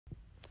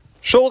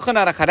Shulchan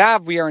Aruch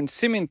Harav, we are in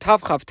Simin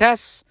Tav Chav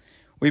Tes.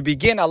 We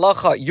begin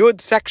Halacha Yud,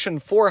 section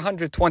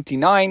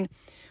 429.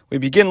 We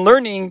begin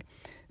learning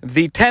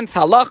the 10th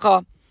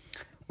Halacha.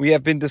 We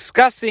have been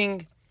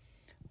discussing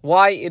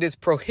why it is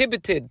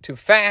prohibited to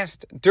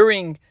fast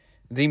during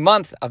the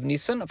month of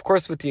Nisan, of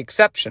course with the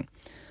exception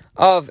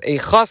of a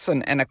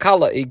chassan and a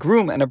kala, a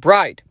groom and a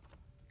bride,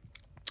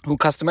 who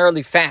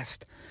customarily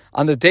fast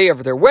on the day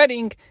of their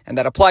wedding, and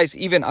that applies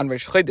even on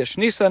Rosh Chodesh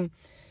Nisan.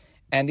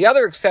 And the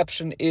other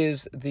exception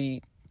is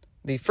the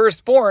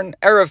firstborn,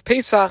 Erev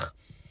Pesach,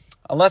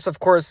 unless, of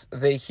course,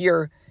 they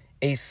hear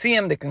a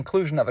siyum, the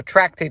conclusion of a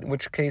tractate, in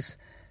which case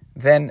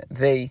then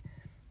they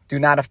do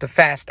not have to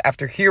fast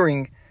after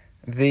hearing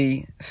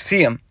the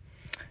siyum.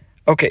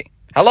 Okay,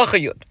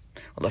 Halacha Yud.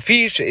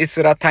 Lafi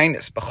she'isra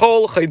tainis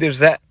b'chol chodesh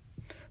zeh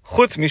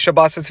chutz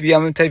mishabasas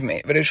v'yamim tev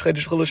mei v'reish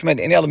chodesh chulush med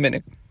in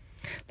elaminik.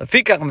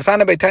 Lafikach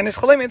v'sana b'tainis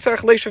cholim yitzarech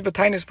leishav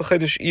b'tainis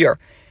b'chodesh iyar.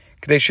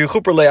 The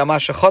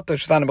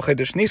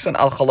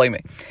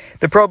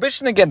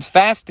prohibition against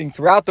fasting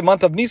throughout the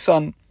month of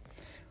Nisan,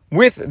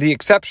 with the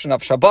exception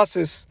of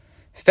Shabbosis,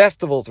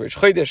 festivals, Rosh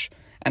Chodesh,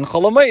 and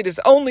Chol Hamoed,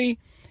 is only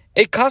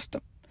a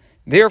custom.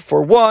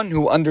 Therefore, one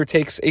who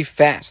undertakes a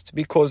fast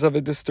because of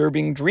a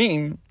disturbing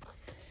dream,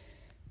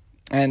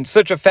 and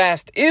such a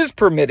fast is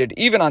permitted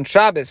even on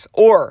Shabbos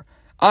or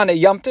on a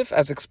Yom Tov,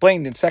 as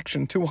explained in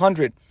section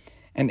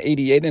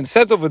 288, and it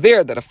says over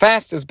there that a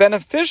fast is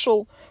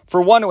beneficial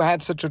for one who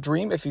had such a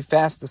dream if he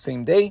fasts the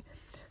same day,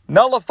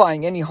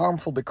 nullifying any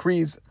harmful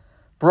decrees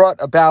brought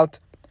about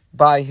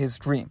by his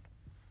dream.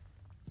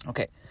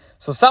 Okay,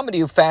 so somebody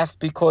who fasts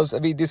because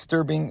of a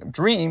disturbing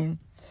dream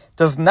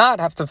does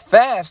not have to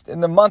fast in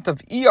the month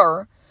of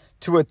Iyar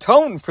to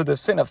atone for the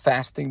sin of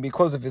fasting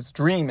because of his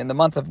dream in the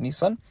month of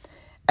Nisan,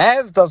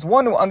 as does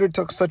one who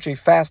undertook such a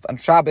fast on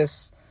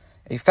Shabbos,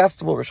 a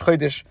festival, Rosh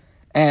Chodesh,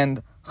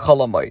 and Chol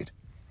Hamoed.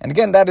 And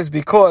again, that is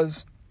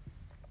because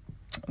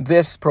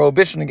this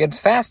prohibition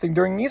against fasting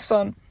during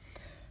Nisan,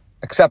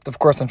 except of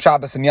course on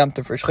Shabbos and Yom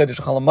Tov, Rosh Chodesh,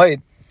 Chol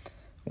Hamoed,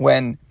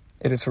 when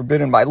it is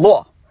forbidden by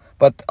law.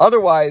 But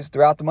otherwise,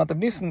 throughout the month of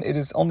Nisan, it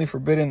is only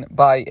forbidden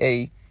by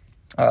a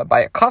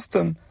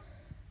custom.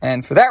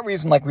 And for that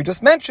reason, like we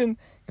just mentioned,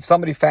 if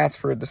somebody fasts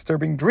for a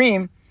disturbing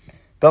dream,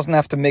 doesn't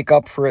have to make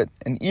up for it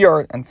in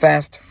Iyar and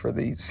fast for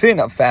the sin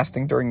of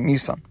fasting during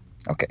Nisan.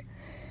 Okay.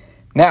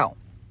 Now,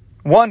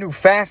 one who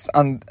fasts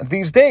on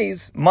these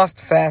days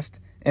must fast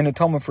in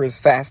atonement for his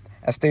fast,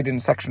 as stated in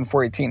section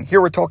 418.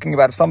 Here we're talking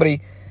about if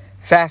somebody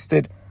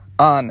fasted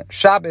on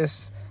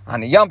Shabbos,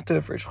 on a Yom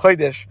Tov, Rosh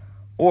Chodesh,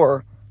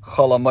 or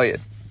Chol Hamoed.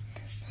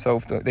 So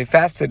if they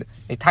fasted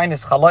a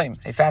tainis chalaim,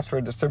 a fast for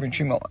a disturbing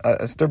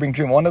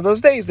dream one of those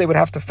days, they would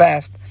have to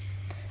fast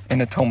in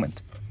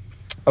atonement.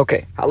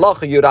 Okay,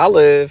 Halacha Yud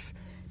Aleph.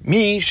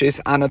 Mi sheis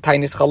ana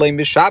tainis chalaim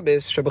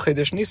b'Shabbos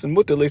shebechodesh Nisan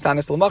muter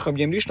leisanis l'macham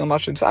yem rishon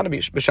mashin sana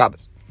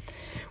b'Shabbos.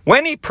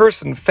 When a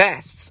person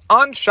fasts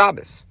on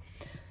Shabbos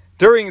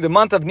during the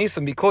month of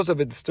Nisan because of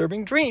a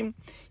disturbing dream,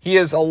 he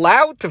is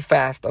allowed to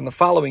fast on the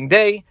following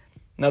day,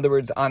 in other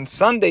words, on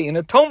Sunday, in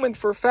atonement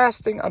for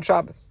fasting on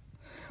Shabbos.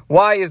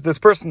 Why is this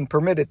person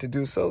permitted to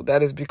do so?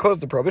 That is because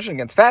the prohibition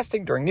against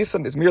fasting during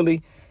Nisan is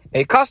merely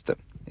a custom.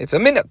 It's a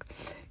minhag.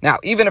 Now,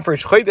 even if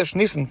Rosh Chodesh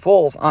Nisan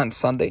falls on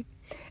Sunday,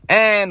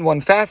 and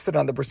one fasted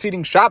on the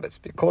preceding Shabbos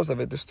because of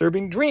a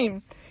disturbing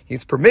dream,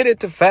 he's permitted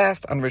to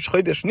fast on Rosh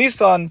Chodesh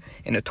Nisan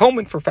in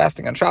atonement for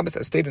fasting on Shabbos,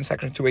 as stated in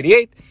section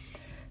 288.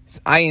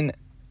 Ayin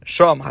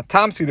Shom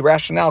Hatam, see the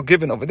rationale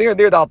given over there.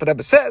 There, the Alter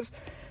Rebbe says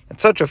that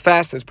such a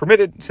fast is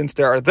permitted since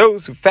there are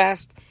those who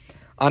fast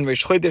on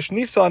Rosh Chodesh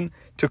Nisan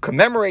to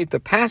commemorate the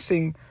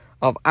passing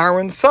of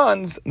Aaron's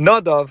sons,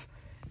 Nadav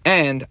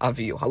and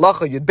Avihu.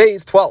 Halacha Yud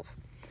Beis 12.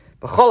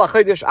 B'chol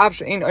HaChodesh av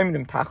she'ein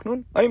oimrim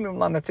tachnun, oimrim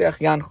lanatzeach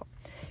yancha.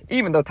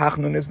 Even though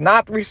Tachnun is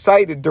not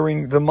recited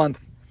during the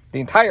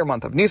entire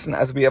month of Nisan,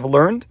 as we have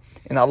learned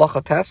in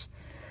Halacha Tes,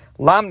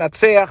 Lam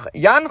Natseach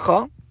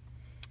Yancha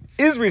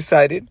is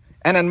recited,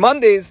 and on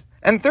Mondays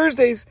and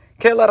Thursdays,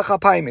 Kel Arach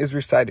HaPayim is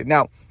recited.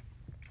 Now,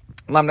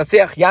 Lam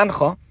Natseach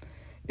Yancha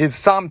is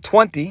Psalm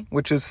 20,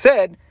 which is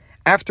said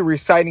after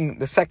reciting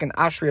the second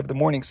Ashri of the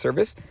morning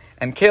service,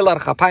 and Kel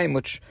Arach HaPayim,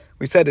 which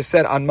we said is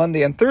said on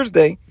Monday and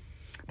Thursday,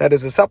 that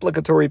is a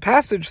supplicatory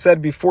passage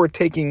said before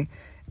taking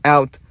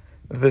out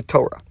the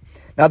Torah.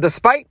 Now,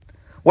 despite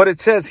what it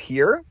says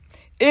here,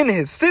 in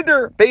his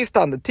Siddur, based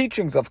on the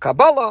teachings of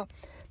Kabbalah,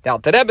 the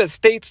Alter Rebbe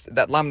states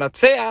that Lam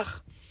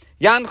Natseach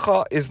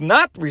Yancha is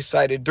not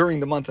recited during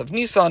the month of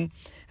Nisan,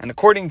 and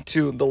according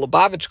to the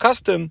Lubavitch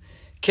custom,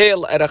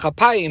 Kel Arach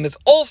HaPayim is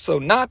also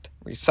not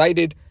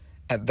recited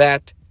at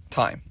that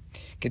time.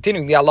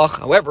 Continuing the halach,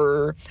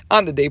 however,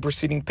 on the day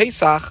preceding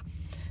Pesach,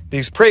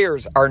 these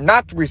prayers are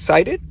not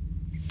recited,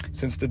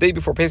 since the day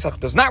before Pesach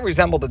does not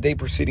resemble the day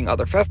preceding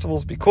other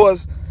festivals,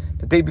 because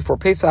the day before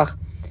Pesach,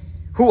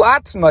 Hu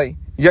Atzmai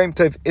Yom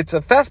Tov, it's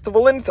a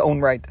festival in its own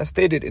right, as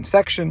stated in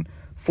section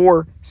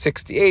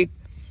 468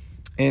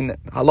 in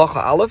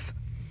Halacha Aleph.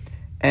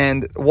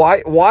 And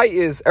why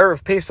is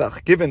Erev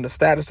Pesach given the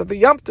status of a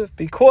Yom Tov?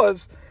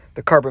 Because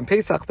the Karban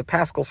Pesach, the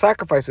Paschal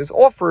sacrifice, is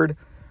offered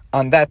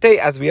on that day,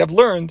 as we have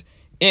learned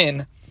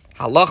in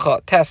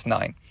Halacha Test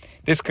 9.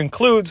 This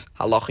concludes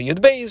Halacha Yud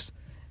Beis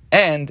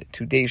and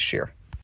today's shir.